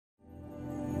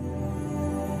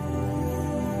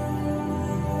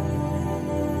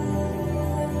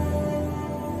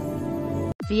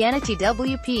Vienna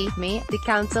TWP, ME, the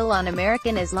Council on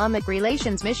American-Islamic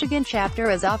Relations Michigan chapter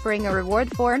is offering a reward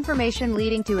for information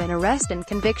leading to an arrest and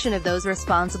conviction of those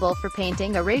responsible for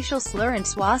painting a racial slur and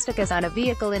swastikas on a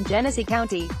vehicle in Genesee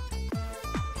County.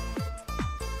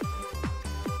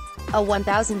 A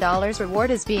 $1,000 reward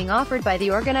is being offered by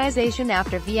the organization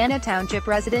after Vienna Township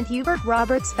resident Hubert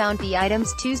Roberts found the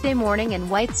items Tuesday morning in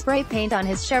white spray paint on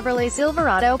his Chevrolet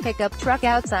Silverado pickup truck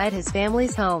outside his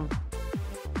family's home.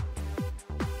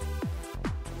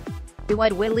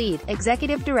 Dawud Walid,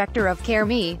 executive director of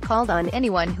CARE-ME, called on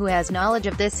anyone who has knowledge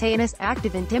of this heinous act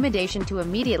of intimidation to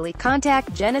immediately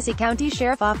contact Genesee County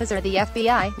Sheriff Officer the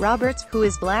FBI. Roberts, who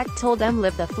is black, told them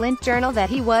Live the Flint Journal that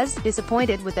he was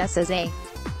disappointed with us as a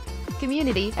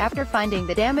community after finding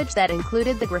the damage that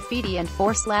included the graffiti and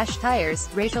 4 slashed tires,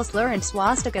 racial slur and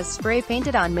swastikas spray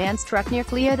painted on man's truck near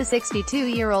Clea. The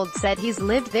 62-year-old said he's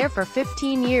lived there for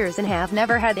 15 years and have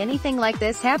never had anything like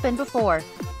this happen before.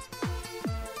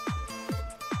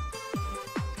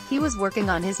 He was working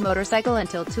on his motorcycle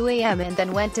until 2 a.m. and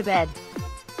then went to bed.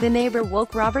 The neighbor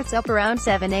woke Roberts up around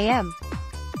 7 a.m.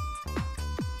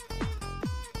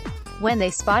 when they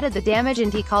spotted the damage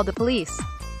and he called the police.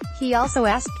 He also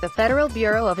asked the Federal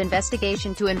Bureau of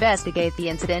Investigation to investigate the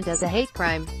incident as a hate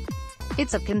crime.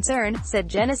 "It's of concern," said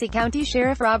Genesee County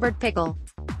Sheriff Robert Pickle.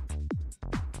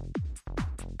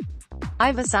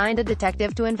 "I've assigned a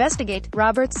detective to investigate."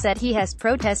 Roberts said he has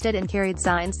protested and carried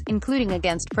signs, including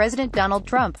against President Donald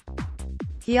Trump.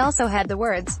 He also had the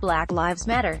words, "Black Lives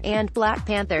Matter," and "Black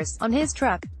Panthers," on his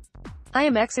truck. "I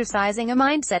am exercising a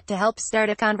mindset to help start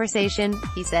a conversation,"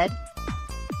 he said.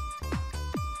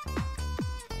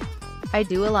 "I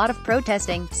do a lot of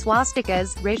protesting,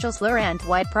 swastikas, racial slur and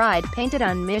white pride painted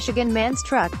on Michigan man's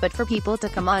truck, but for people to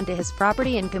come onto his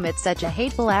property and commit such a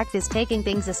hateful act is taking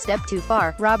things a step too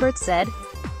far," Roberts said.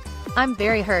 "I'm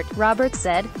very hurt," Roberts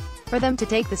said. "For them to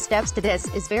take the steps to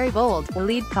this is very bold."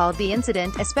 Walid called the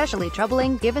incident especially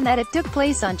troubling given that it took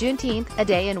place on Juneteenth, a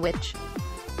day in which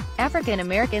African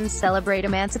Americans celebrate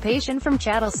emancipation from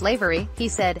chattel slavery. He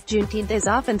said, "Juneteenth is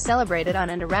often celebrated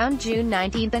on and around June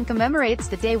 19th and commemorates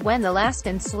the day when the last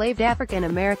enslaved African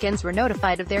Americans were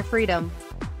notified of their freedom.